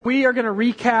We are going to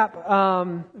recap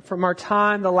from our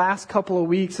time the last couple of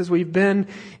weeks as we've been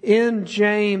in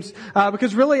James,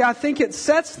 because really I think it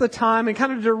sets the time and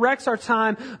kind of directs our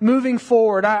time moving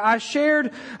forward. I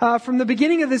shared from the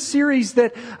beginning of this series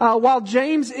that while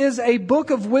James is a book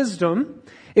of wisdom,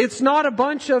 it's not a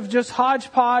bunch of just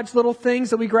hodgepodge little things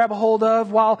that we grab a hold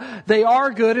of while they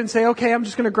are good and say, okay, I'm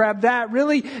just going to grab that.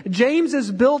 Really, James is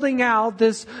building out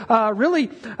this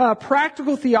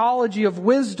practical theology of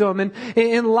wisdom and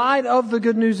in light of the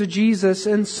good news of Jesus.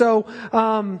 And so,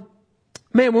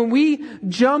 when we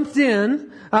jumped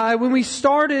in, when we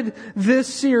started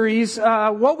this series,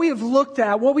 what we have looked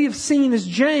at, what we have seen is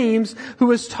James,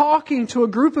 who is talking to a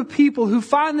group of people who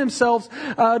find themselves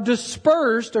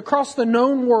dispersed across the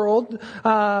known world,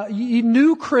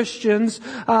 new Christians,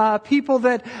 people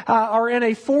that are in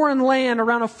a foreign land,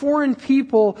 around a foreign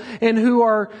people, and who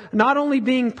are not only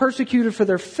being persecuted for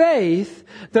their faith,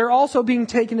 they're also being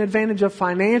taken advantage of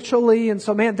financially. And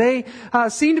so, they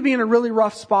seem to be in a really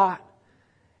rough spot.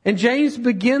 And James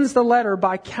begins the letter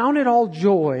by count it all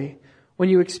joy when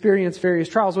you experience various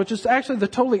trials, which is actually the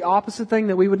totally opposite thing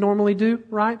that we would normally do,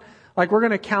 right? Like we're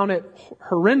going to count it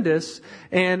horrendous,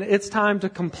 and it's time to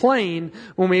complain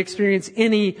when we experience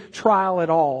any trial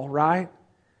at all, right?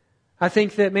 I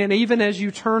think that, even as you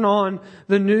turn on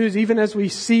the news, even as we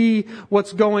see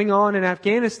what's going on in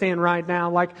Afghanistan right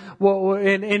now,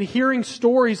 and hearing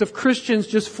stories of Christians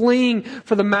just fleeing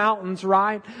for the mountains,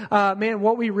 right?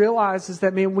 What we realize is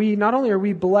that, we not only are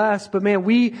we blessed, but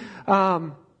we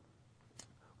can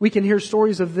hear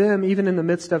stories of them even in the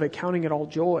midst of it, counting it all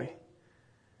joy.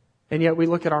 And yet we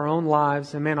look at our own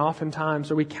lives, and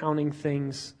oftentimes are we counting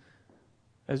things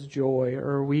as joy,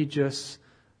 or are we just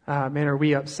are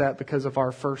we upset because of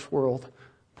our first world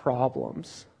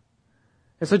problems?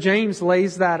 And so James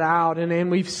lays that out, and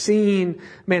we've seen,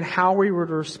 how we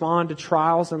would respond to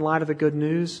trials in light of the good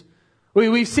news.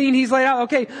 We've seen he's laid out,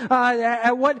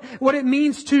 what it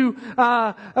means to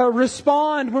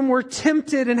respond when we're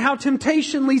tempted, and how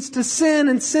temptation leads to sin,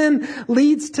 and sin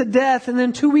leads to death. And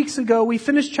then 2 weeks ago, we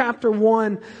finished chapter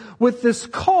 1 with this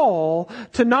call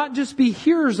to not just be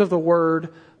hearers of the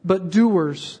word, but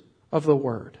doers of the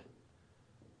word.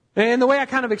 And the way I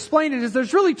kind of explained it is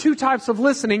there's really two types of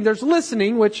listening. There's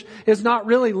listening, which is not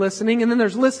really listening, and then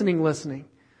there's listening,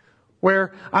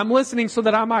 where I'm listening so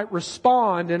that I might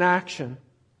respond in action.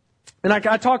 And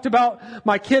I talked about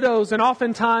my kiddos, and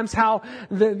oftentimes how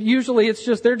usually it's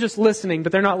just, they're just listening,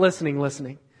 but they're not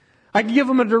listening. I can give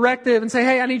them a directive and say,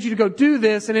 hey, I need you to go do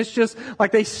this. And it's just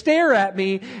like they stare at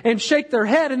me and shake their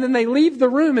head, and then they leave the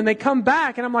room and they come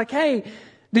back, and I'm like, hey,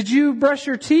 did you brush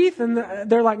your teeth? And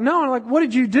they're like, no. And I'm like, what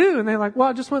did you do? And they're like, well,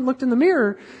 I just went and looked in the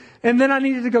mirror, and then I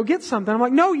needed to go get something. I'm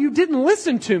like, no, you didn't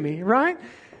listen to me, right?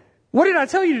 What did I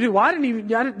tell you to do? Well,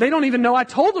 they don't even know I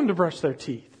told them to brush their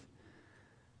teeth.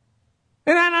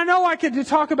 And I know I could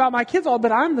talk about my kids all,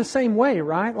 but I'm the same way,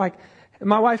 right? Like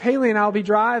my wife Haley and I'll be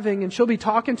driving, and she'll be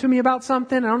talking to me about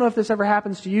something. I don't know if this ever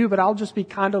happens to you, but I'll just be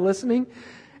kind of listening.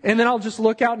 And then I'll just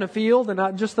look out in the field,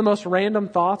 and just the most random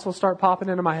thoughts will start popping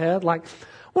into my head, like,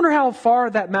 wonder how far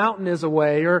that mountain is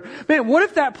away. Or, what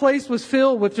if that place was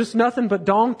filled with just nothing but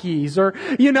donkeys? Or,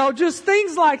 just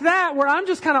things like that where I'm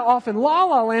just kind of off in la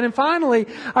la land. And finally,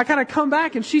 I kind of come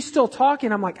back and she's still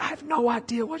talking. I'm like, I have no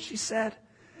idea what she said.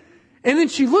 And then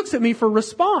she looks at me for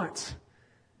response.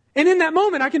 And in that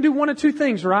moment, I can do one of two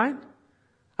things, right?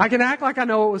 I can act like I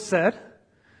know what was said.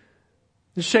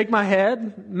 Just shake my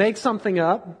head, make something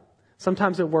up.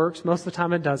 Sometimes it works. Most of the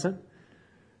time it doesn't.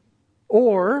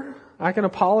 Or I can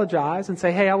apologize and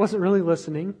say, hey, I wasn't really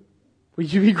listening.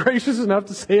 Would you be gracious enough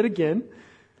to say it again?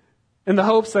 In the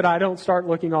hopes that I don't start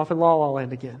looking off in la la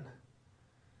land again.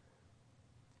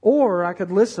 Or I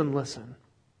could listen.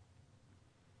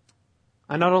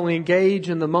 I not only engage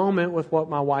in the moment with what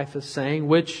my wife is saying,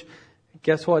 which,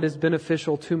 guess what, is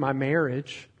beneficial to my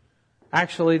marriage.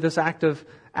 Actually, this active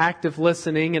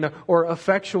listening or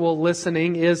effectual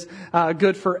listening is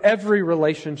good for every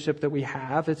relationship that we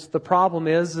have. The problem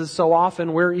is so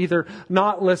often we're either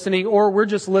not listening, or we're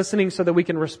just listening so that we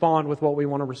can respond with what we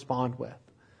want to respond with.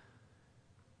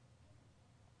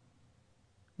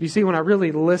 You see, when I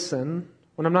really listen,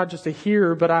 when I'm not just a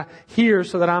hearer, but I hear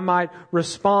so that I might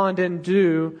respond and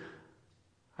do,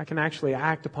 I can actually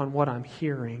act upon what I'm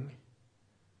hearing.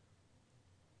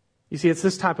 You see, it's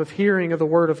this type of hearing of the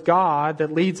Word of God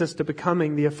that leads us to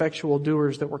becoming the effectual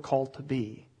doers that we're called to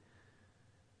be.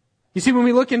 You see, when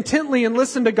we look intently and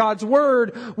listen to God's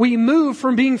Word, we move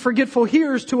from being forgetful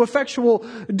hearers to effectual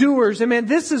doers. And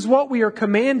this is what we are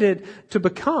commanded to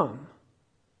become.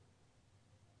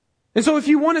 And so if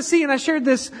you want to see, and I shared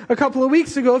this a couple of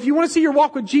weeks ago, if you want to see your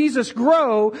walk with Jesus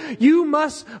grow, you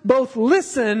must both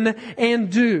listen and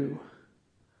do.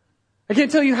 I can't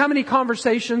tell you how many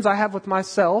conversations I have with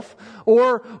myself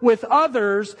or with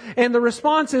others, and the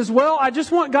response is, well, I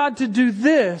just want God to do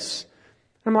this.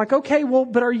 I'm like, okay, well,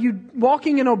 but are you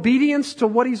walking in obedience to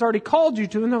what He's already called you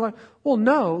to? And they're like, well,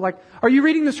 no. Like, are you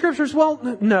reading the Scriptures?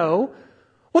 Well, no.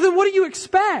 Well, then what do you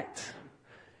expect?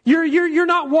 You're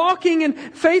not walking in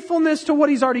faithfulness to what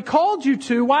He's already called you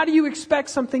to. Why do you expect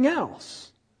something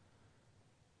else?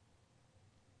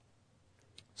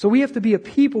 So we have to be a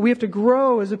people, we have to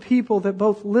grow as a people that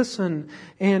both listen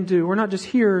and do. We're not just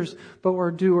hearers, but we're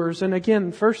doers. And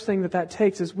again, the first thing that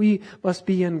takes is we must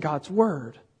be in God's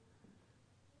Word.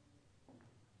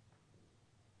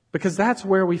 Because that's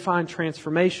where we find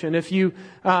transformation. If you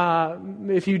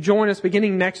join us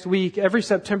beginning next week, every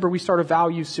September we start a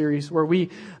value series where we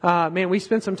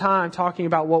spend some time talking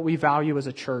about what we value as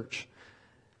a church.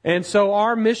 And so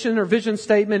our mission or vision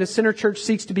statement is Center Church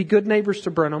seeks to be good neighbors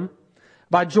to Brenham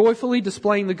by joyfully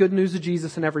displaying the good news of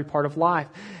Jesus in every part of life.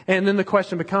 And then the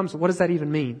question becomes, what does that even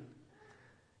mean?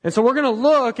 And so we're going to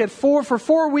look at for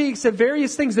 4 weeks at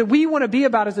various things that we want to be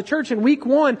about as a church. And week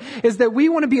 1 is that we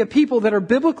want to be a people that are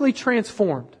biblically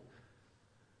transformed.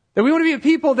 That we want to be a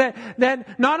people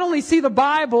that not only see the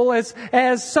Bible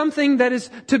as something that is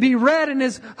to be read and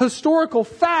is historical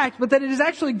fact, but that it is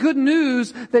actually good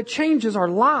news that changes our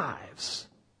lives.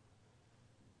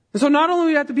 And so not only do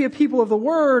we have to be a people of the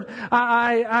Word,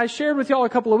 I shared with y'all a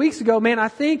couple of weeks ago, man, I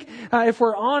think if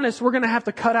we're honest, we're going to have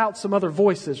to cut out some other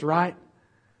voices, right?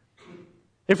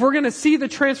 If we're going to see the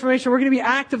transformation, we're going to be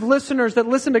active listeners that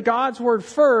listen to God's Word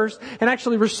first and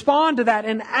actually respond to that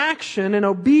in action and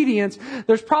obedience.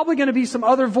 There's probably going to be some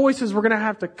other voices we're going to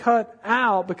have to cut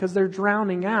out because they're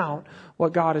drowning out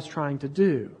what God is trying to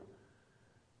do.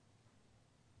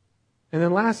 And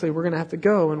then lastly, we're going to have to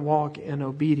go and walk in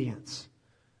obedience.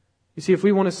 You see, if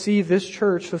we want to see this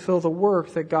church fulfill the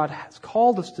work that God has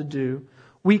called us to do,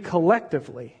 we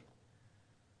collectively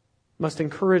must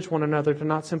encourage one another to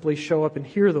not simply show up and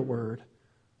hear the Word,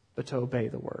 but to obey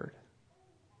the Word.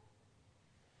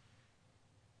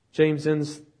 James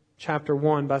ends chapter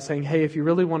 1 by saying, hey, if you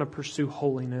really want to pursue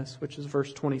holiness, which is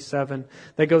verse 27,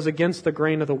 that goes against the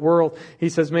grain of the world, he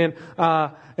says, man,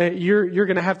 you're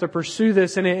going to have to pursue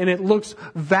this, and it looks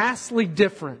vastly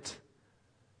different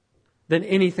than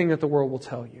anything that the world will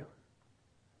tell you.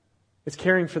 It's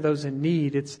caring for those in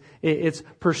need. It's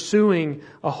pursuing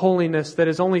a holiness that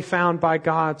is only found by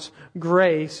God's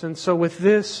grace. And so with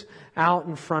this out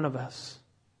in front of us,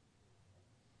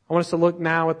 I want us to look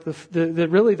now at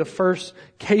the first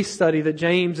case study that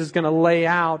James is going to lay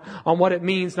out on what it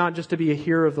means not just to be a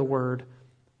hearer of the Word,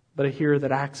 but a hearer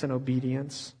that acts in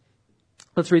obedience.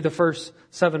 Let's read the first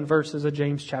 7 verses of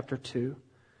James chapter 2.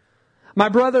 My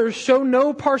brothers, show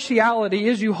no partiality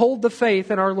as you hold the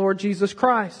faith in our Lord Jesus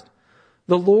Christ,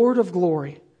 the Lord of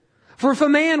glory. For if a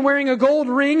man wearing a gold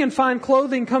ring and fine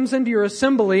clothing comes into your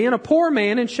assembly, and a poor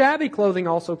man in shabby clothing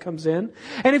also comes in,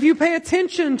 and if you pay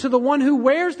attention to the one who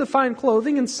wears the fine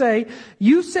clothing and say,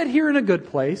 you sit here in a good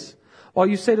place, while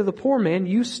you say to the poor man,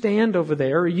 you stand over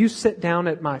there, or you sit down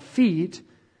at my feet,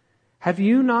 have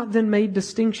you not then made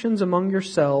distinctions among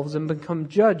yourselves and become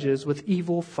judges with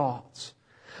evil thoughts?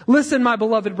 Listen, my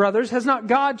beloved brothers, has not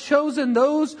God chosen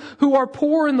those who are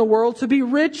poor in the world to be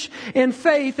rich in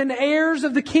faith and heirs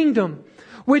of the kingdom,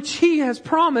 which He has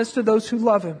promised to those who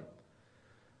love Him?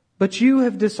 But you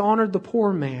have dishonored the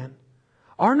poor man.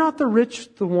 Are not the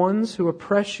rich the ones who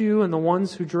oppress you and the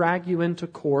ones who drag you into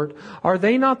court? Are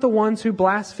they not the ones who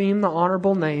blaspheme the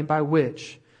honorable name by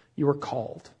which you are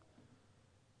called?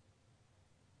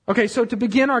 Okay, so to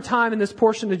begin our time in this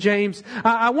portion of James,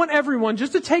 I want everyone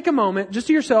just to take a moment, just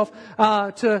to yourself,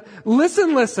 to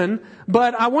listen,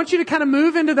 but I want you to kind of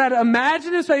move into that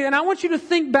imaginative space, and I want you to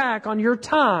think back on your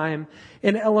time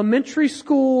in elementary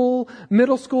school,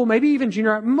 middle school, maybe even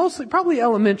junior high, mostly, probably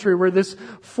elementary, where this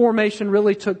formation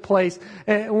really took place,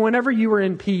 whenever you were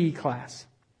in PE class.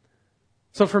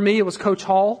 So for me, it was Coach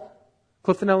Hall,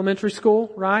 Clifton Elementary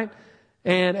School, right?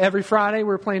 And every Friday we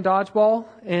were playing dodgeball,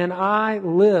 and I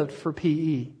lived for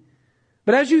PE.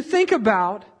 But as you think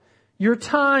about your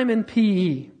time in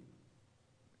PE,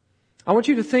 I want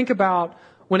you to think about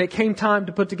when it came time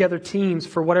to put together teams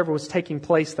for whatever was taking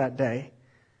place that day.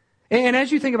 And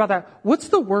as you think about that, what's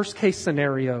the worst case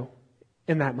scenario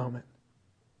in that moment?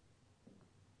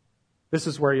 This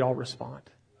is where y'all respond.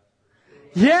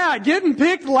 Yeah, getting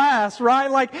picked last,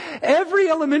 right? Like every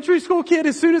elementary school kid,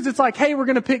 as soon as it's like, hey, we're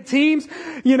going to pick teams,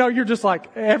 you're just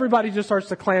like, everybody just starts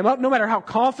to clam up, no matter how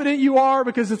confident you are,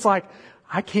 because it's like,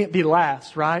 I can't be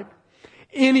last, right?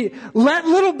 let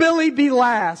little Billy be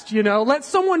last, let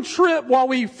someone trip while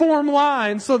we form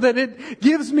lines so that it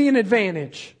gives me an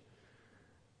advantage.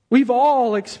 We've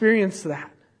all experienced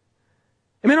that.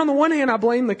 I mean, on the one hand, I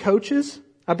blame the coaches.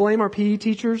 I blame our PE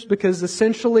teachers because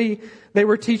essentially they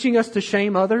were teaching us to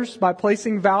shame others by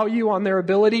placing value on their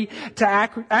ability to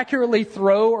accurately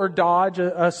throw or dodge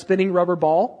a spinning rubber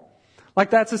ball. Like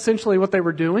that's essentially what they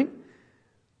were doing.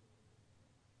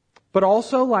 But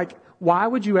also, why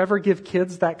would you ever give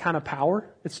kids that kind of power?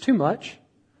 It's too much.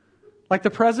 Like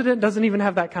the president doesn't even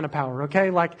have that kind of power,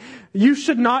 okay? You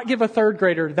should not give a third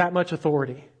grader that much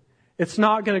authority. It's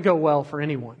not going to go well for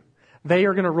anyone. They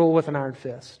are going to rule with an iron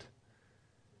fist.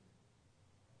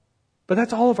 But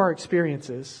that's all of our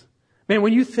experiences. Man,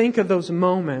 when you think of those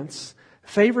moments,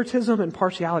 favoritism and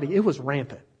partiality, it was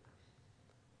rampant.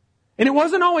 And it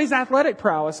wasn't always athletic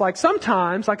prowess.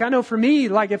 Sometimes, I know for me,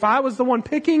 if I was the one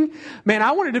picking, man,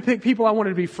 I wanted to pick people I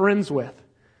wanted to be friends with.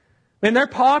 Man, they're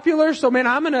popular, so man,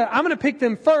 I'm gonna pick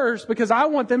them first because I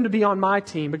want them to be on my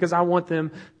team, because I want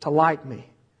them to like me.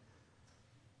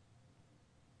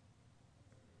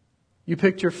 You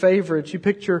picked your favorites, you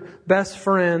picked your best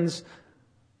friends,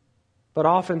 but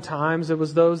oftentimes it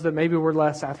was those that maybe were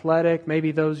less athletic,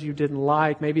 maybe those you didn't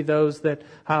like, maybe those that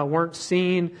weren't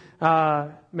seen,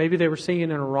 maybe they were seen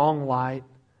in a wrong light,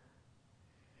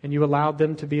 and you allowed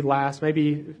them to be last.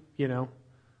 Maybe,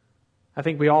 I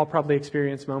think we all probably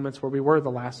experienced moments where we were the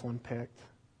last one picked.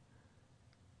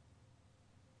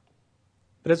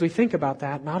 But as we think about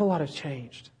that, not a lot has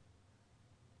changed.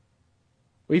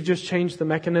 We've just changed the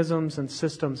mechanisms and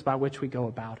systems by which we go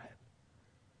about it.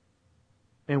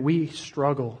 And we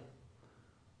struggle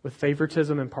with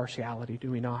favoritism and partiality,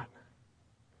 do we not?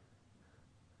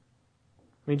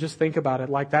 I mean, just think about it.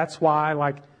 That's why,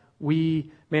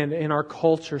 in our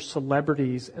culture,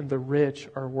 celebrities and the rich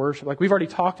are worshipped. We've already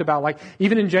talked about,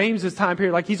 even in James's time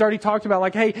period, he's already talked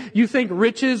about, hey, you think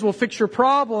riches will fix your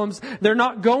problems. They're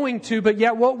not going to, but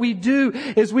yet what we do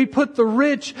is we put the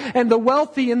rich and the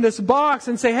wealthy in this box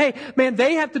and say, hey, man,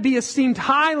 they have to be esteemed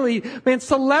highly. Man,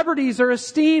 celebrities are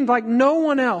esteemed like no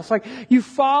one else. You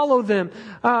follow them.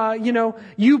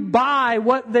 You buy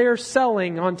what they're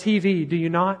selling on TV, do you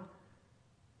not?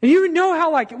 And you know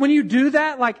how, when you do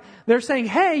that, they're saying,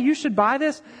 hey, you should buy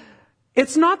this.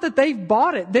 It's not that they've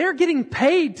bought it. They're getting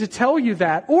paid to tell you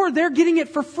that, or they're getting it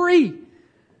for free.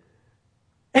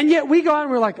 And yet we go out and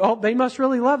we're like, oh, they must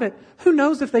really love it. Who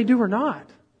knows if they do or not?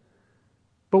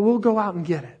 But we'll go out and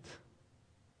get it.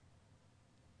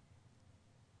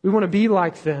 We want to be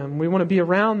like them. We want to be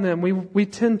around them. We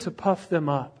tend to puff them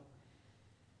up.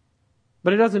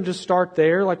 But it doesn't just start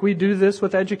there. We do this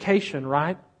with education,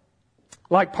 right?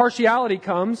 Partiality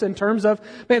comes in terms of,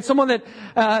 man, someone that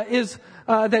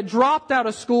that dropped out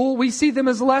of school, we see them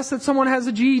as less than someone has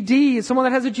a GED. Someone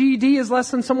that has a GED is less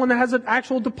than someone that has an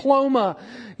actual diploma.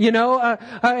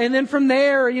 And then from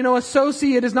there,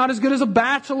 associate is not as good as a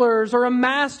bachelor's or a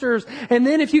master's. And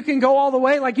then if you can go all the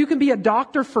way, you can be a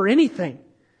doctor for anything.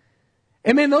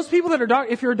 And man, those people that are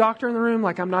if you're a doctor in the room,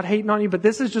 I'm not hating on you, but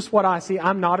this is just what I see.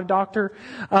 I'm not a doctor.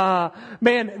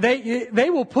 Man, they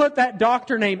will put that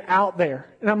doctor name out there.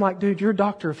 And I'm like, dude, you're a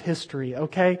doctor of history,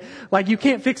 okay? You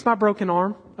can't fix my broken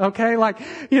arm, okay?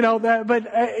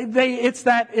 It's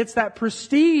that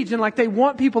prestige, and they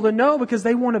want people to know because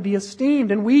they want to be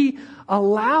esteemed, and we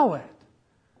allow it.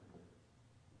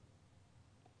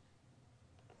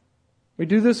 We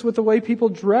do this with the way people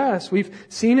dress. We've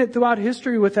seen it throughout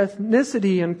history with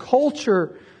ethnicity and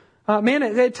culture.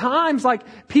 At times,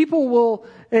 people will,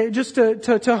 just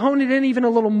to hone it in even a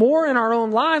little more in our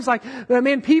own lives,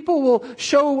 people will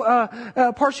show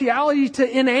partiality to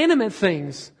inanimate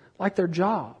things, like their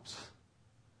jobs.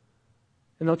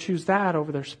 And they'll choose that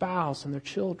over their spouse and their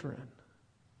children.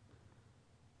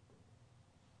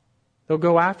 They'll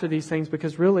go after these things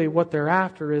because really what they're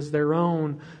after is their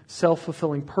own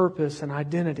self-fulfilling purpose and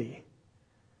identity.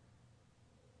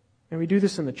 And we do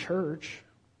this in the church.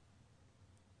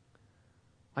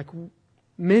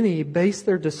 Many base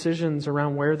their decisions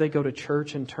around where they go to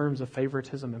church in terms of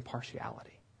favoritism and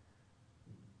partiality.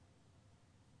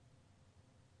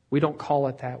 We don't call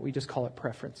it that. We just call it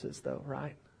preferences, though,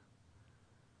 right?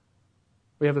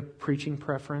 We have a preaching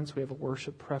preference. We have a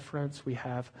worship preference. We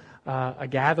have a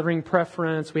gathering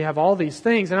preference. We have all these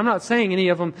things. And I'm not saying any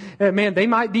of them, man, they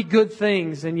might be good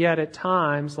things. And yet at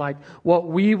times, what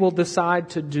we will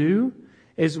decide to do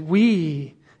is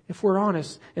if we're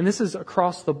honest, and this is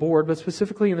across the board, but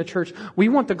specifically in the church, we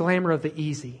want the glamour of the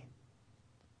easy.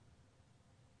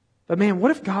 But man,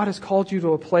 what if God has called you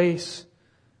to a place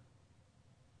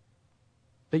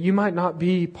that you might not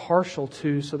be partial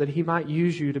to so that He might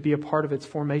use you to be a part of its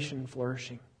formation and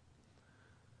flourishing?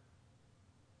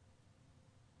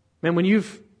 Man, when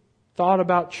you've thought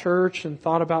about church and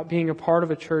thought about being a part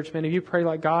of a church, man, if you pray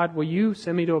like, God, will you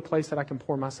send me to a place that I can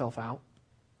pour myself out?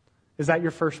 Is that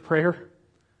your first prayer?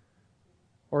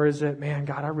 Or is it, man,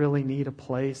 God, I really need a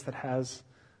place that has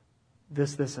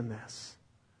this, this, and this.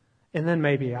 And then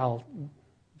maybe I'll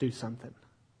do something.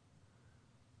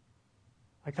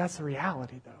 Like, that's the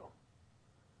reality, though.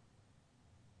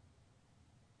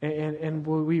 And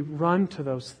we run to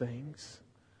those things.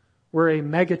 We're a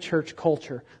mega church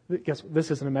culture. Guess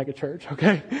this isn't a mega church,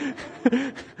 okay?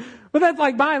 But that's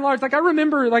like by and large, like I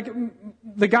remember like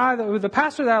the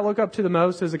pastor that I look up to the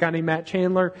most is a guy named Matt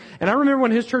Chandler. And I remember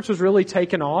when his church was really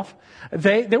taken off,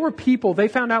 there were people they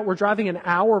found out were driving an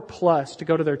hour plus to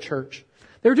go to their church.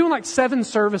 They were doing like 7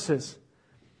 services.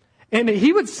 And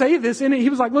he would say this, and he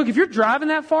was like, look, if you're driving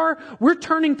that far, we're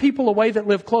turning people away that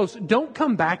live close. Don't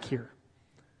come back here.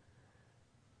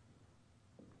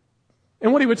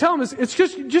 And what he would tell them is, it's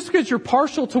just because you're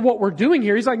partial to what we're doing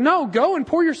here. He's like, no, go and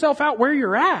pour yourself out where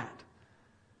you're at.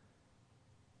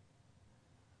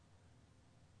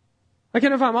 Like,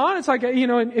 and if I'm honest, like, you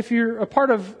know, if you're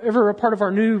ever a part of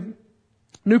our new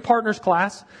partners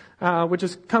class, which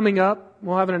is coming up,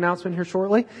 we'll have an announcement here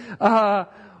shortly.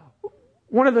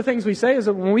 One of the things we say is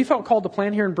that when we felt called to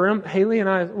plant here in Brenham, Haley and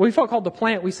I, we felt called to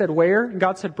plant, we said where? And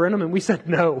God said Brenham, and we said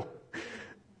no.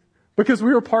 Because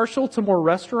we were partial to more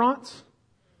restaurants,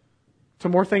 to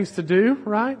more things to do,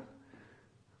 right?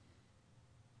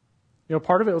 You know,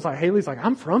 part of it was like, Haley's like,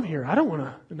 I'm from here. I don't want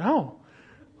to, no.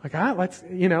 Like, let's,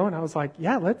 you know, and I was like,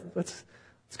 yeah, let's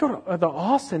go to the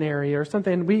Austin area or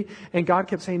something. And God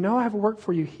kept saying, no, I have a work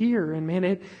for you here. And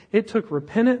man, it took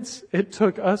repentance. It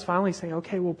took us finally saying,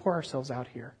 okay, we'll pour ourselves out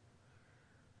here.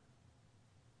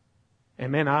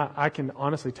 And man, I can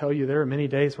honestly tell you there are many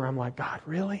days where I'm like, God,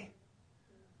 really?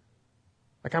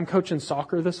 Like I'm coaching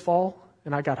soccer this fall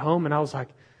and I got home and I was like,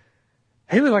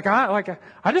 Haley,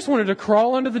 I just wanted to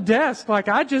crawl under the desk.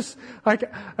 I just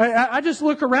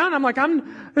look around. I'm like,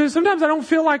 sometimes I don't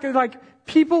feel like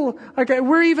people,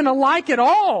 we're even alike at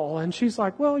all. And she's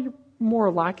like, well, you're more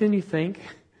alike than you think.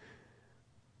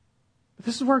 But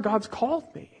this is where God's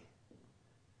called me.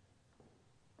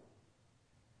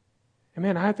 And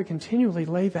man, I have to continually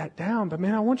lay that down. But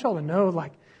man, I want y'all to know,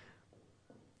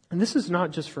 and this is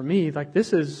not just for me,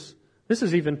 this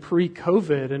is even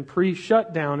pre-COVID and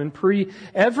pre-shutdown and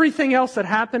everything else that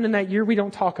happened in that year we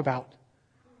don't talk about.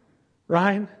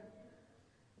 Right?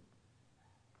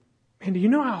 Man, do you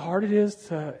know how hard it is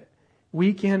to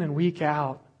week in and week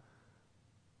out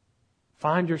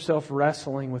find yourself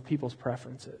wrestling with people's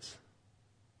preferences?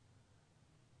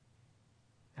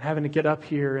 And having to get up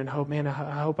here and hope, man,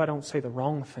 I hope I don't say the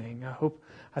wrong thing. I hope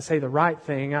I say the right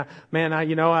thing. I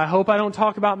hope I don't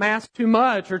talk about mass too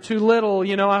much or too little.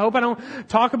 I hope I don't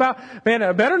talk about,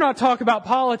 I better not talk about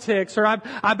politics, or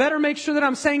I better make sure that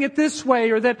I'm saying it this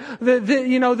way, or that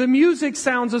the music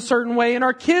sounds a certain way and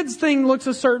our kids' thing looks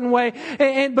a certain way.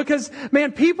 And because,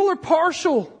 man, people are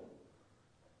partial.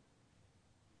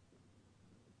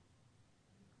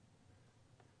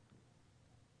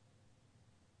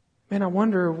 Man, I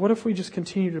wonder, what if we just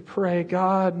continue to pray,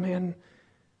 God, man,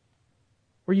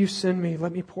 where you send me,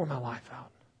 let me pour my life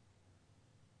out.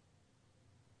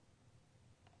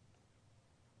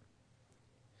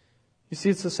 You see,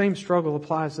 it's the same struggle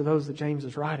applies to those that James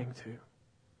is writing to. You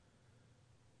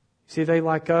see, they,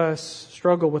 like us,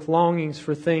 struggle with longings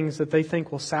for things that they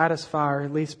think will satisfy or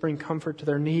at least bring comfort to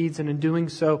their needs. And in doing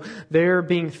so, they're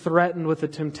being threatened with the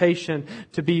temptation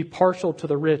to be partial to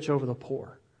the rich over the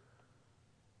poor.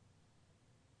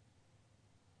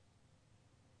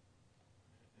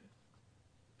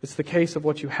 It's the case of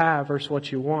what you have versus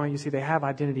what you want. You see, they have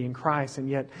identity in Christ, and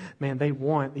yet, man, they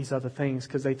want these other things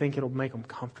because they think it'll make them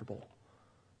comfortable.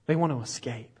 They want to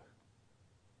escape.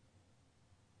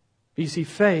 But you see,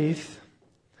 faith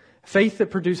that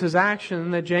produces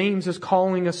action that James is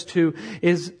calling us to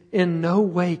is in no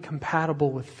way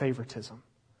compatible with favoritism.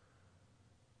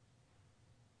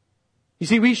 You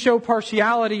see, we show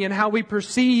partiality in how we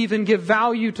perceive and give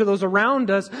value to those around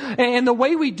us. And the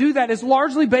way we do that is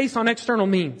largely based on external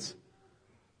means.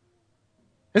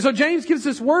 And so James gives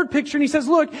this word picture and he says,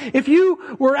 look, if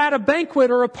you were at a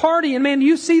banquet or a party and man,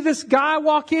 you see this guy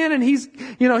walk in and he's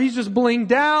just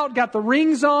blinged out, got the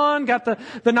rings on, got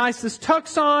the nicest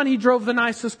tux on, he drove the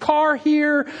nicest car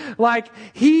here.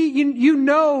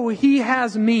 He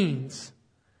has means.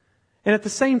 And at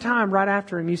the same time, right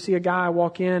after him, you see a guy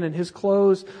walk in and his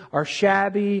clothes are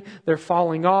shabby. They're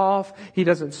falling off. He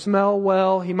doesn't smell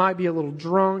well. He might be a little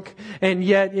drunk. And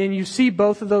you see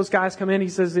both of those guys come in. He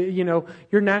says,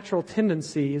 your natural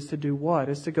tendency is to do what?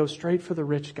 Is to go straight for the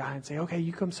rich guy and say, okay,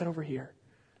 you come sit over here.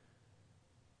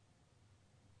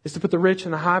 is to put the rich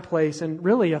in the high place. And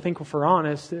really, I think if we're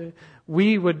honest,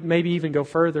 we would maybe even go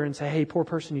further and say, hey, poor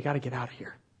person, you got to get out of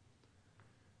here.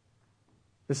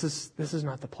 This is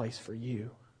not the place for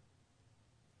you.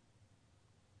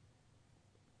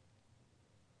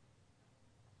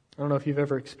 I don't know if you've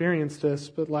ever experienced this,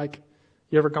 but like,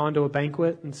 you ever gone to a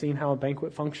banquet and seen how a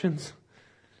banquet functions?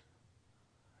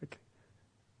 Like,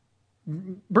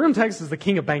 Burnham, Texas is the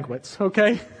king of banquets,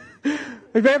 okay?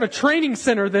 Like they have a training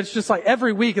center that's just like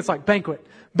every week it's like banquet,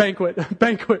 banquet,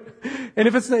 banquet. And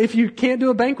if you can't do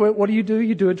a banquet, what do?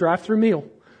 You do a drive-through meal,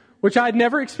 which I had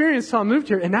never experienced until I moved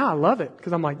here. And now I love it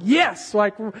because I'm like, yes,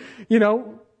 like, we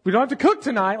don't have to cook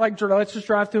tonight. Like, let's just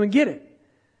drive through and get it.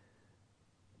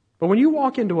 But when you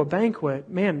walk into a banquet,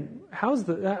 man,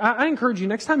 I encourage you,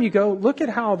 next time you go, look at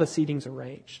how the seating's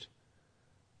arranged.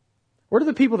 Where do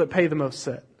the people that pay the most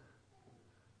sit?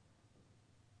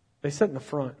 They sit in the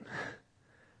front.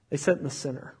 They sit in the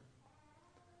center.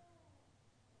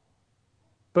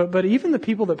 But even the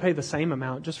people that pay the same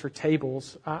amount just for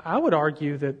tables, I would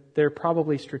argue that they're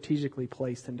probably strategically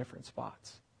placed in different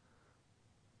spots,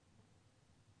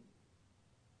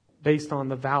 based on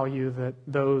the value that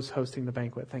those hosting the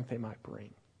banquet think they might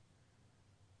bring.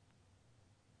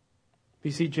 You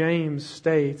see, James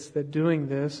states that doing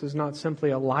this is not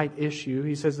simply a light issue.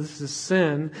 He says this is a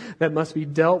sin that must be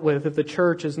dealt with if the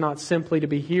church is not simply to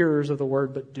be hearers of the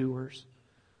word, but doers.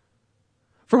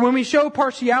 For when we show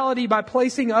partiality by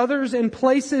placing others in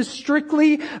places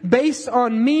strictly based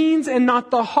on means and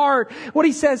not the heart, what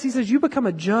he says, you become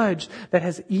a judge that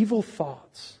has evil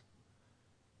thoughts.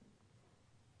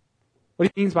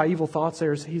 What he means by evil thoughts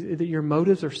there is that your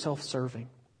motives are self-serving.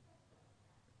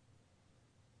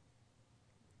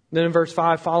 Then in verse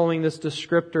 5, following this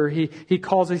descriptor, he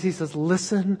calls us, he says,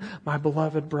 listen, my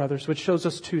beloved brothers, which shows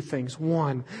us two things.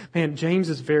 One, man, James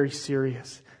is very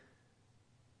serious.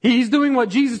 He's doing what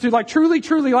Jesus did, like truly,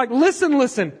 like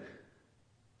listen.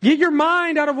 Get your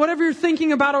mind out of whatever you're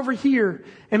thinking about over here.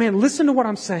 And man, listen to what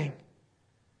I'm saying.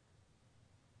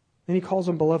 And he calls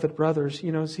them beloved brothers.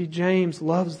 See, James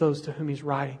loves those to whom he's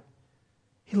writing.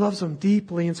 He loves them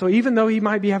deeply. And so even though he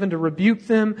might be having to rebuke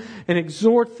them and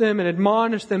exhort them and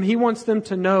admonish them, he wants them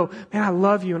to know, man, I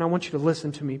love you and I want you to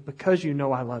listen to me because you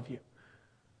know I love you.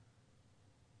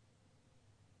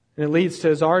 And it leads to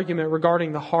his argument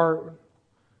regarding the heart,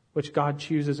 which God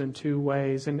chooses in two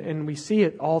ways. And we see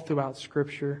it all throughout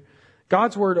Scripture.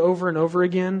 God's Word over and over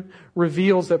again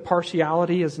reveals that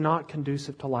partiality is not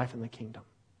conducive to life in the kingdom.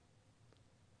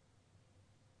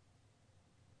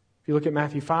 If you look at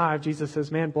Matthew 5, Jesus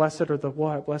says, man, blessed are the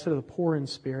what? Blessed are the poor in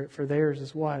spirit, for theirs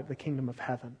is what? The kingdom of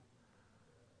heaven.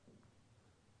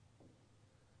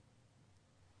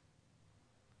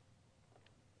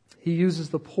 He uses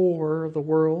the poor of the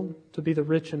world to be the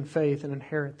rich in faith and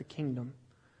inherit the kingdom.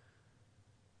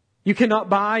 You cannot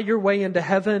buy your way into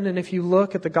heaven. And if you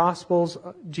look at the Gospels,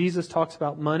 Jesus talks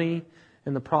about money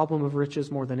and the problem of riches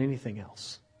more than anything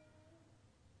else.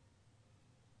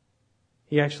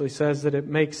 He actually says that it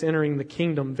makes entering the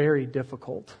kingdom very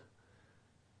difficult.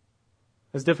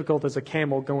 As difficult as a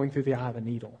camel going through the eye of a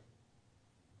needle.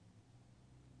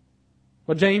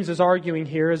 What James is arguing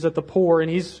here is that the poor,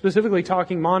 and he's specifically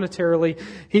talking monetarily,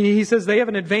 he says they have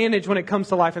an advantage when it comes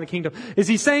to life in the kingdom. Is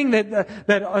he saying that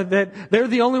they're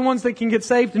the only ones that can get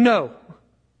saved? No.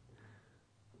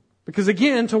 Because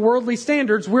again, to worldly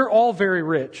standards, we're all very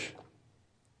rich.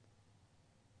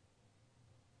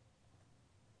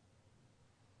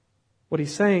 What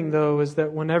he's saying, though, is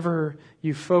that whenever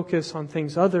you focus on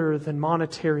things other than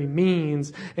monetary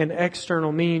means and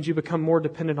external means, you become more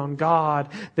dependent on God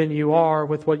than you are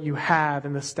with what you have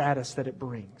and the status that it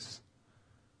brings.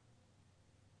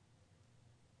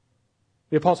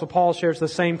 The Apostle Paul shares the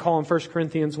same call in 1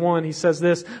 Corinthians 1. He says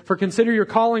this, "For consider your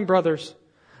calling, brothers.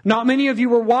 Not many of you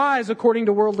were wise according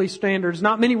to worldly standards.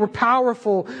 Not many were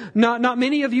powerful. Not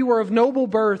many of you were of noble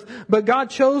birth. But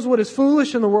God chose what is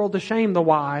foolish in the world to shame the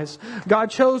wise. God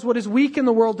chose what is weak in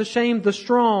the world to shame the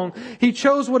strong. He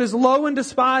chose what is low and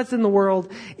despised in the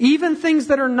world, even things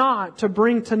that are not, to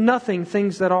bring to nothing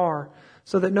things that are,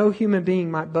 so that no human being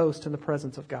might boast in the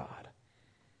presence of God."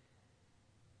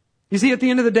 You see, at the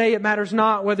end of the day, it matters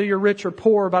not whether you're rich or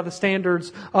poor by the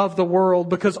standards of the world,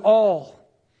 because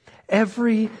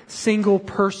every single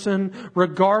person,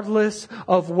 regardless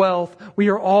of wealth, we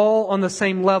are all on the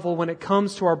same level when it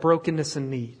comes to our brokenness and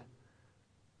need.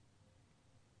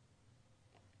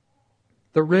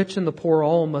 The rich and the poor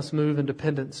all must move in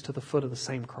dependence to the foot of the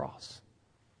same cross.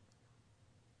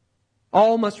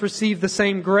 All must receive the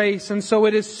same grace, and so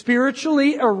it is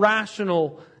spiritually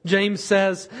irrational, James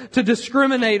says, to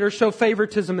discriminate or show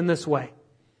favoritism in this way.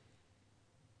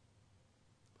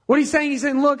 What he's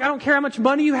saying, look, I don't care how much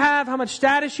money you have, how much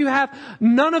status you have.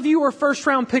 None of you are first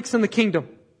round picks in the kingdom.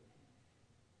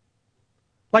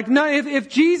 Like, if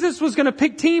Jesus was going to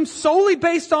pick teams solely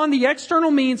based on the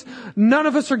external means, none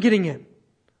of us are getting in.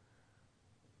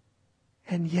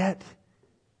 And yet,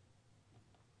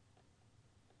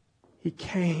 He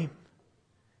came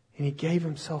and He gave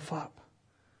Himself up.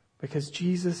 Because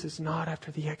Jesus is not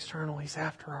after the external, He's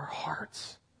after our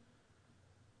hearts.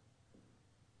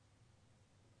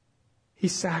 He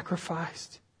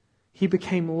sacrificed. He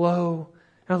became low.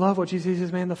 And I love what Jesus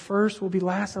says, man, the first will be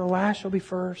last and the last shall be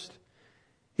first.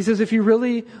 He says, if you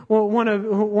really want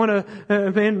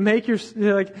to make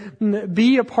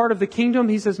be a part of the kingdom,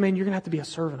 He says, man, you're going to have to be a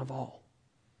servant of all.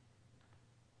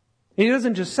 And He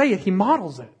doesn't just say it, He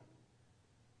models it.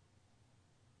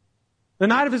 The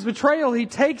night of His betrayal, He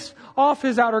takes off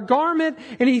His outer garment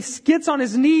and He gets on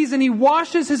His knees and He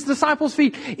washes His disciples'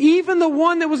 feet, even the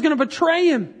one that was going to betray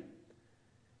Him.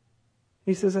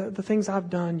 He says, the things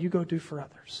I've done, you go do for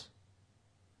others.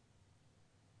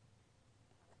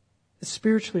 It's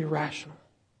spiritually irrational.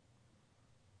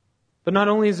 But not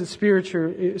only is it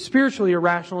spiritually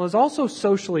irrational, it's also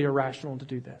socially irrational to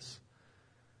do this.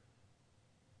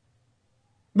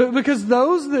 But because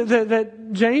those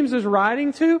that James is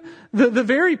writing to, the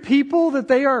very people that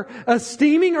they are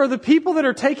esteeming are the people that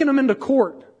are taking them into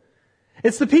court.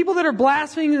 It's the people that are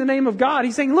blaspheming the name of God.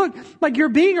 He's saying, look, like you're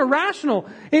being irrational.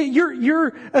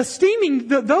 You're esteeming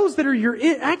those that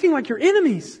are acting like your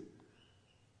enemies.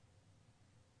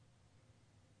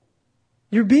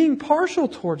 You're being partial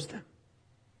towards them.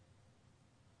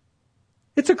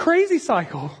 It's a crazy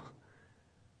cycle.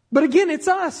 But again, it's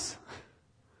us.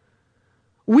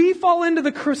 We fall into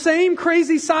the same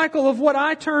crazy cycle of what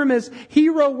I term as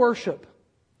hero worship.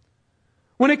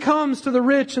 When it comes to the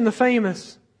rich and the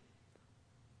famous.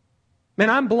 Man,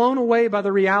 I'm blown away by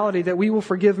the reality that we will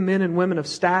forgive men and women of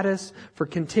status for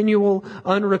continual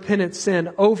unrepentant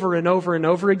sin over and over and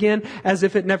over again as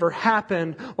if it never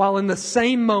happened, while in the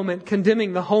same moment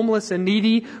condemning the homeless and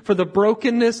needy for the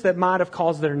brokenness that might have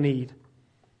caused their need.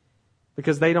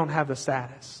 Because they don't have the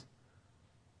status.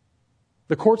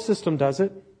 The court system does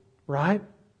it, right?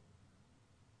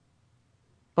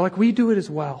 But like we do it as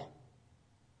well.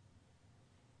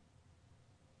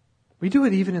 We do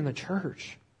it even in the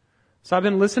church. So I've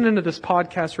been listening to this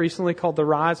podcast recently called The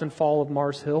Rise and Fall of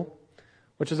Mars Hill,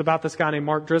 which is about this guy named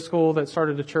Mark Driscoll that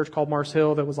started a church called Mars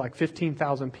Hill that was like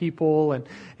 15,000 people. And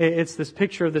it's this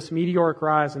picture of this meteoric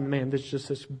rise and man, there's just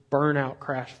this burnout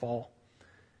crash fall.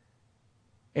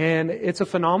 And it's a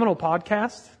phenomenal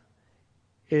podcast.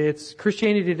 It's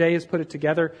Christianity Today has put it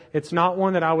together. It's not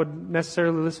one that I would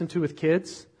necessarily listen to with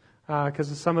kids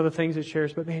because of some of the things it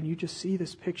shares. But man, you just see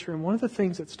this picture. And one of the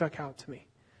things that stuck out to me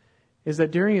is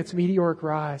that during its meteoric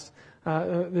rise,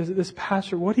 this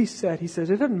pastor, what he said, he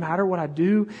says, it doesn't matter what I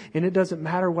do and it doesn't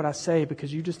matter what I say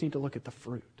because you just need to look at the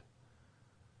fruit.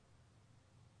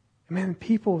 And man,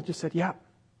 people just said, yeah.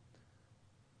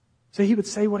 So he would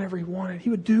say whatever he wanted. He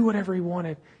would do whatever he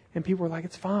wanted. And people were like,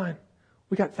 it's fine.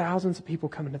 We got thousands of people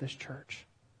coming to this church.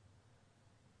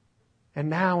 And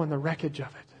now in the wreckage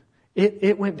of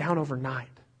it went down overnight.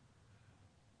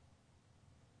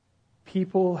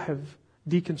 People have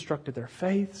deconstructed their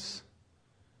faiths.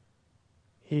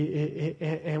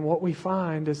 And what we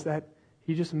find is that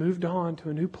he just moved on to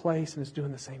a new place and is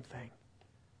doing the same thing.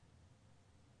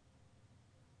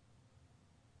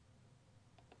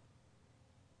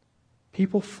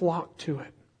 People flock to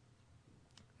it.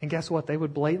 And guess what? They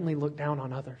would blatantly look down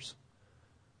on others.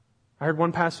 I heard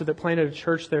one pastor that planted a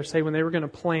church there say when they were going to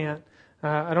plant,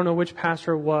 I don't know which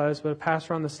pastor it was, but a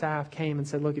pastor on the staff came and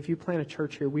said, look, if you plant a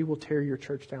church here, we will tear your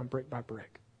church down brick by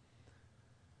brick.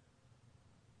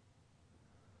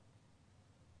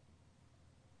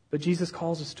 But Jesus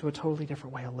calls us to a totally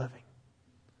different way of living.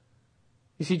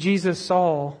 You see, Jesus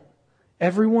saw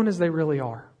everyone as they really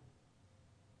are.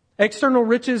 External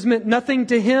riches meant nothing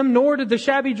to Him, nor did the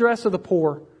shabby dress of the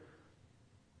poor.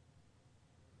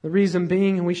 The reason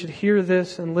being, and we should hear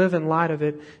this and live in light of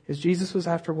it, is Jesus was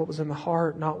after what was in the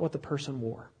heart, not what the person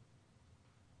wore.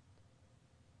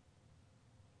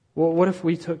 Well, what if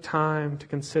we took time to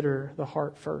consider the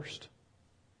heart first?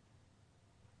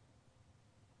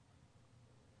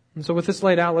 And so with this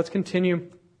laid out, let's continue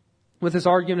with this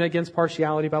argument against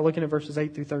partiality by looking at verses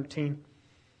 8 through 13.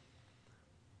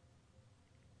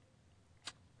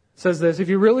 It says this, if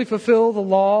you really fulfill the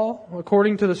law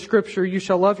according to the Scripture, you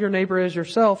shall love your neighbor as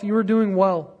yourself, you are doing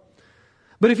well.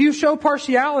 But if you show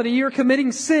partiality, you are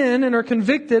committing sin and are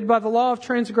convicted by the law of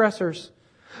transgressors.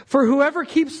 For whoever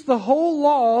keeps the whole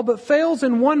law but fails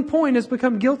in one point has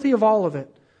become guilty of all of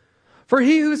it. For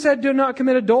he who said, do not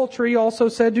commit adultery, also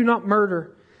said, do not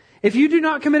murder. If you do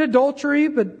not commit adultery,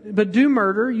 but do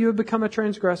murder, you have become a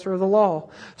transgressor of the law.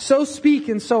 So speak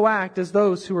and so act as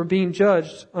those who are being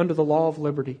judged under the law of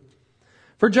liberty.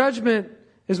 For judgment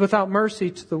is without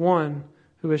mercy to the one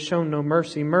who has shown no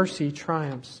mercy. Mercy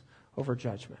triumphs over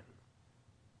judgment.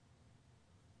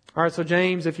 All right, so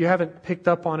James, if you haven't picked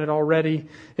up on it already,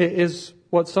 is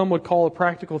what some would call a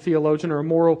practical theologian or a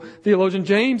moral theologian.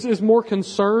 James is more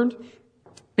concerned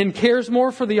and cares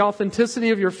more for the authenticity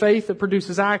of your faith that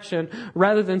produces action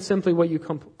rather than simply what you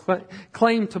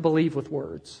claim to believe with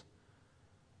words.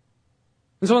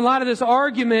 And so in light of this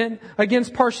argument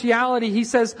against partiality, he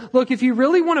says, look, if you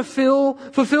really want to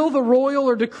fulfill the royal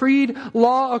or decreed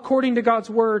law according to God's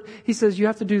word, he says you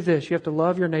have to do this. You have to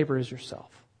love your neighbor as yourself.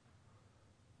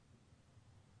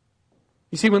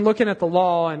 You see, when looking at the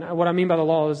law, and what I mean by the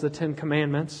law is the Ten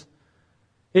Commandments,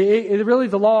 really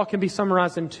the law can be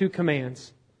summarized in two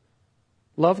commands.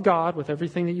 Love God with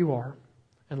everything that you are,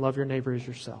 and love your neighbor as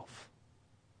yourself.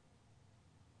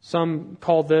 Some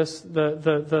call this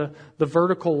the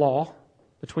vertical law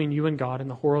between you and God and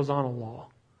the horizontal law.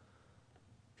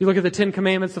 If you look at the Ten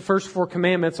Commandments, the first four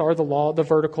commandments are the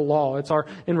vertical law. It's our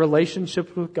in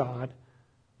relationship with God.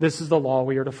 This is the law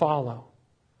we are to follow.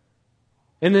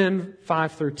 And then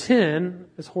 5 through 10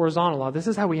 is horizontal law. This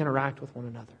is how we interact with one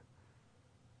another.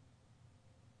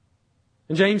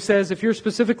 And James says, if you're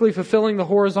specifically fulfilling the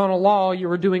horizontal law, you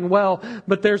are doing well.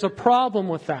 But there's a problem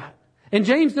with that. And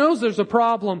James knows there's a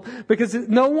problem because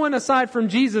no one aside from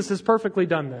Jesus has perfectly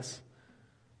done this.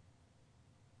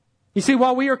 You see,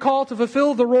 while we are called to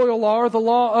fulfill the royal law or the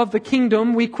law of the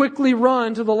kingdom, we quickly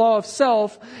run to the law of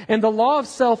self. And the law of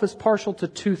self is partial to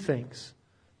two things.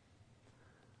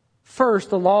 First,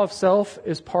 the law of self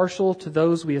is partial to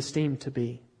those we esteem to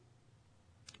be,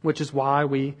 which is why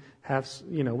we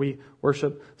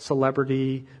worship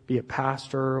celebrity, be it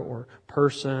pastor or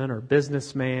person or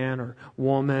businessman or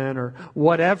woman or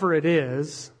whatever it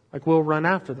is. Like we'll run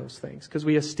after those things because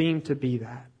we esteem to be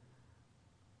that.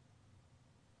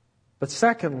 But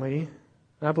secondly,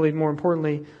 and I believe more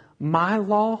importantly, my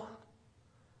law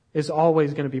is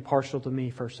always going to be partial to me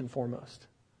first and foremost.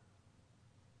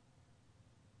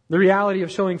 The reality of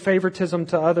showing favoritism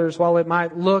to others, while it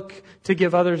might look to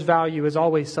give others value, is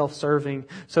always self-serving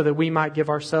so that we might give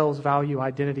ourselves value,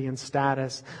 identity, and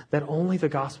status that only the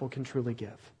gospel can truly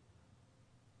give.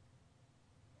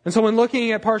 And so when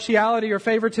looking at partiality or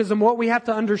favoritism, what we have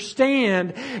to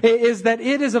understand is that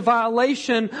it is a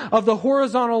violation of the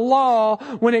horizontal law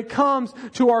when it comes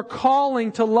to our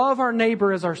calling to love our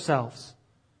neighbor as ourselves.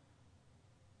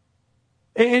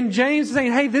 And James is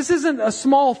saying, hey, this isn't a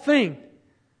small thing.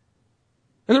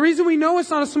 And the reason we know it's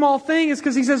not a small thing is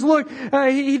because he says, look,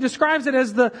 he describes it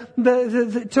as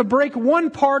to break one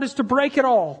part is to break it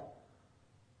all.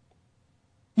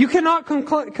 You cannot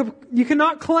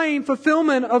claim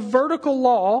fulfillment of vertical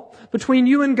law between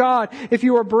you and God if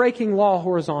you are breaking law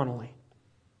horizontally.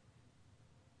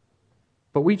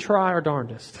 But we try our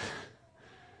darndest.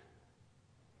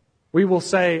 We will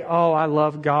say, oh, I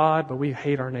love God, but we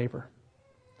hate our neighbor.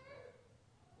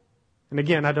 And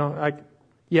again,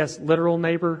 yes, literal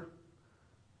neighbor,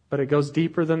 but it goes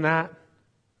deeper than that.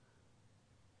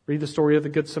 Read the story of the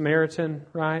Good Samaritan,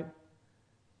 right?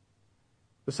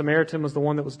 The Samaritan was the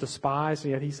one that was despised,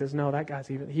 and yet he says, no,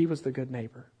 he was the good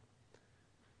neighbor.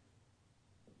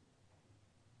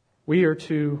 We are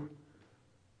to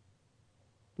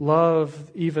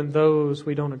love even those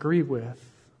we don't agree with.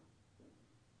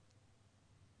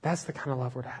 That's the kind of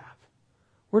love we're to have.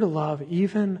 We're to love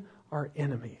even our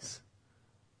enemies.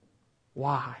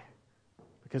 Why?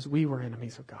 Because we were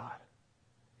enemies of God,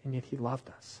 and yet He loved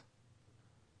us.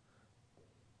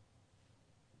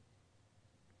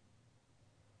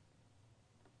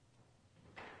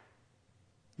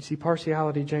 You see,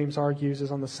 partiality, James argues, is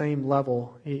on the same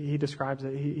level. He describes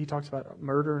it. He talks about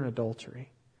murder and adultery.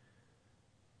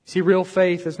 See, real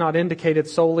faith is not indicated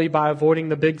solely by avoiding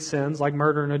the big sins like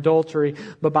murder and adultery,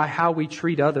 but by how we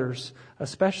treat others,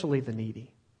 especially the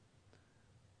needy.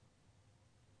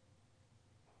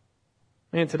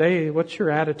 Man, today, what's your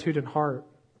attitude and heart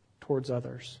towards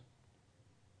others?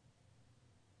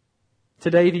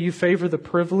 Today, do you favor the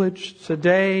privileged?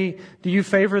 Today, do you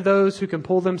favor those who can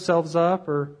pull themselves up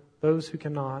or those who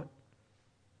cannot?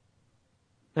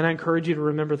 And I encourage you to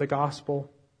remember the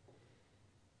gospel.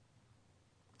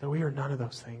 That we are none of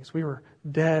those things. We were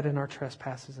dead in our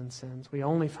trespasses and sins. We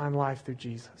only find life through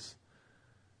Jesus.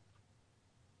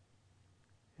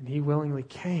 And He willingly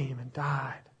came and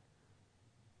died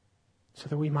so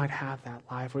that we might have that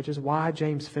life, which is why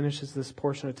James finishes this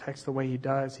portion of text the way he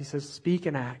does. He says, speak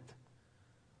and act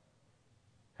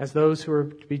as those who are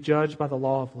to be judged by the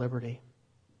law of liberty.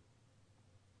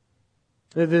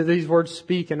 These words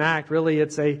speak and act, really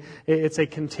it's a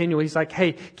continual. He's like,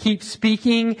 hey, keep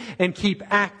speaking and keep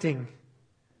acting.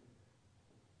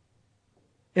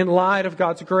 In light of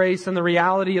God's grace and the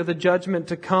reality of the judgment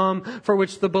to come, for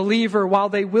which the believer, while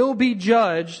they will be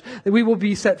judged, that we will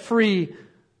be set free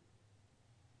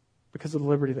because of the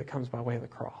liberty that comes by way of the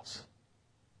cross.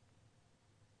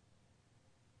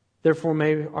 Therefore,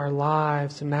 may our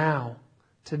lives now,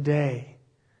 today,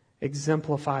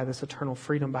 exemplify this eternal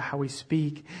freedom by how we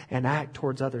speak and act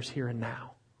towards others here and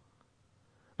now.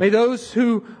 May those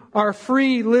who are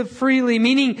free live freely,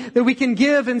 meaning that we can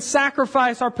give and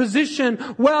sacrifice our position,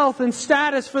 wealth, and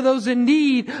status for those in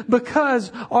need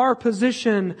because our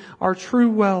position, our true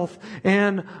wealth,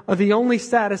 and the only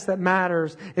status that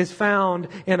matters is found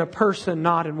in a person,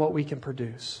 not in what we can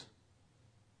produce.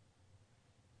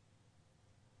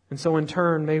 And so in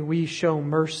turn, may we show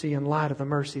mercy in light of the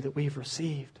mercy that we've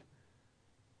received.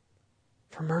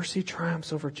 For mercy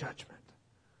triumphs over judgment.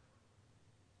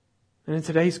 And in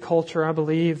today's culture, I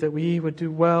believe that we would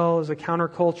do well as a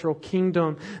countercultural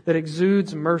kingdom that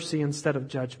exudes mercy instead of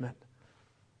judgment.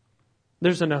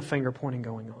 There's enough finger pointing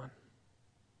going on.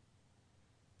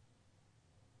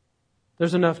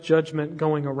 There's enough judgment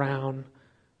going around.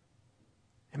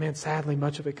 And man, sadly,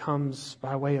 much of it comes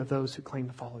by way of those who claim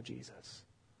to follow Jesus.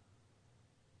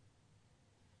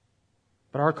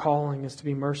 But our calling is to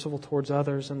be merciful towards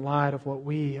others in light of what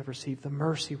we have received, the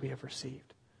mercy we have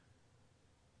received.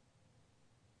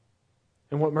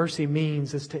 And what mercy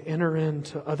means is to enter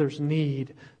into others'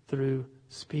 need through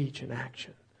speech and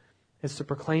action. It's to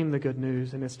proclaim the good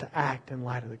news, and it's to act in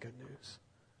light of the good news.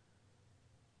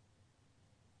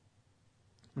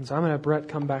 And so I'm going to have Brett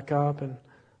come back up, and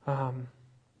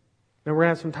we're going to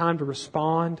have some time to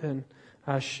respond. And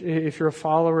if you're a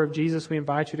follower of Jesus, we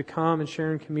invite you to come and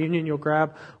share in communion. You'll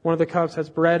grab one of the cups,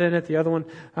 has bread in it. The other one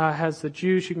has the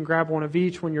juice. You can grab one of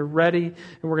each when you're ready, and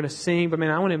we're going to sing. But man,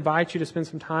 I want to invite you to spend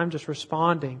some time just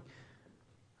responding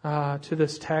to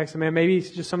this text. And man, maybe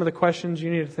just some of the questions you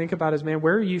need to think about is, man,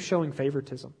 where are you showing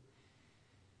favoritism?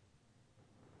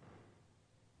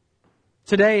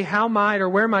 Today, how might or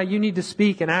where might you need to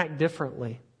speak and act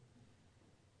differently?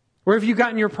 Where have you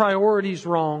gotten your priorities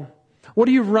wrong? What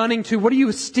are you running to? What are you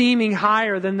esteeming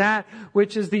higher than that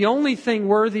which is the only thing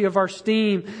worthy of our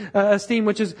esteem,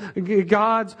 which is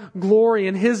God's glory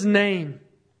and His name?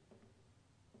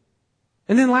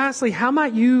 And then lastly, how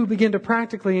might you begin to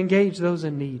practically engage those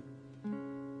in need?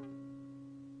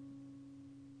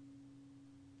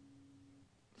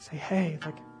 Say, hey,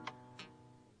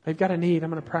 they've got a need.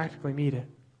 I'm going to practically meet it.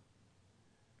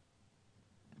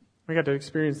 We got to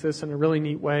experience this in a really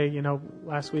neat way,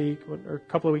 last week or a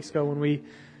couple of weeks ago when we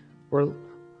were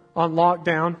on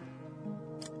lockdown.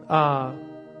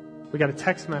 We got a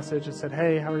text message that said,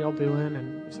 hey, how are y'all doing?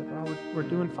 And we said, oh, we're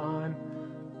doing fine.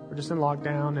 We're just in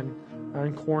lockdown and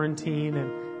in quarantine.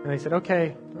 And they said,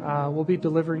 okay, we'll be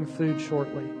delivering food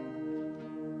shortly.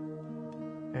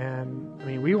 And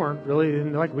we weren't really,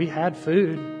 we had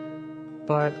food,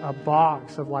 but a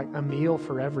box of a meal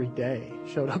for every day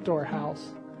showed up to our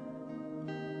house.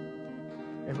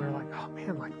 And we were like, oh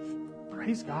man,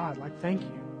 praise God, thank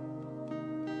you.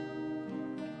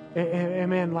 And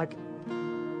man,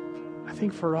 I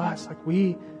think for us,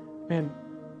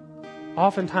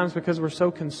 oftentimes because we're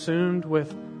so consumed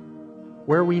with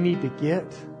where we need to get,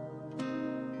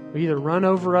 we either run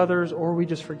over others or we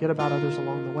just forget about others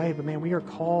along the way. But man, we are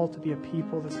called to be a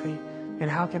people that say, and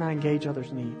how can I engage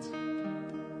others' needs?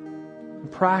 In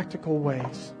practical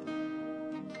ways.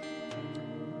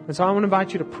 And so I want to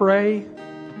invite you to pray.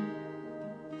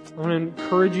 I want to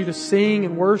encourage you to sing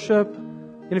and worship.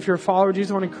 And if you're a follower of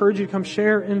Jesus, I want to encourage you to come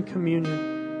share in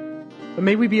communion. But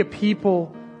may we be a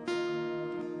people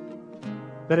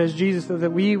that as Jesus,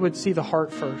 that we would see the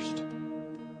heart first.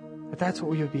 That that's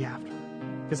what we would be after.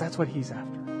 Because that's what He's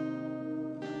after.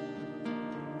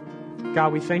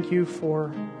 God, we thank you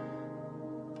for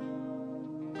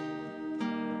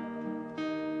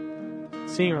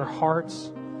seeing our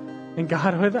hearts. And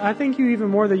God, I thank you even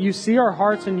more that you see our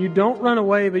hearts and you don't run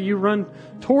away, but you run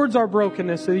towards our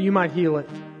brokenness so that you might heal it.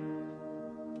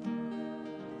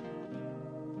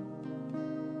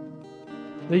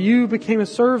 That you became a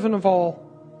servant of all.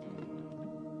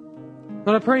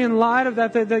 But I pray in light of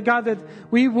that God, that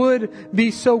we would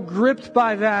be so gripped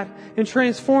by that and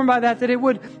transformed by that it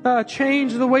would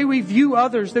change the way we view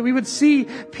others, that we would see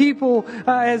people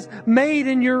as made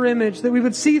in your image, that we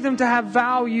would see them to have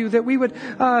value, that we would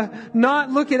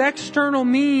not look at external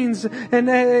means,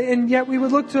 and yet we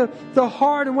would look to the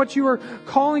heart and what you are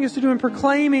calling us to do and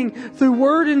proclaiming through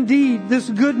word and deed this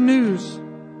good news.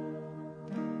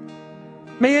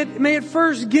 May it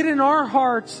first get in our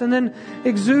hearts and then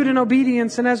exude in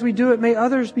obedience. And as we do it, may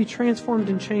others be transformed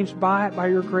and changed by it, by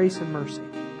your grace and mercy.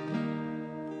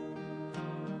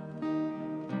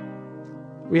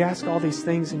 We ask all these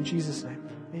things in Jesus' name.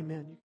 Amen.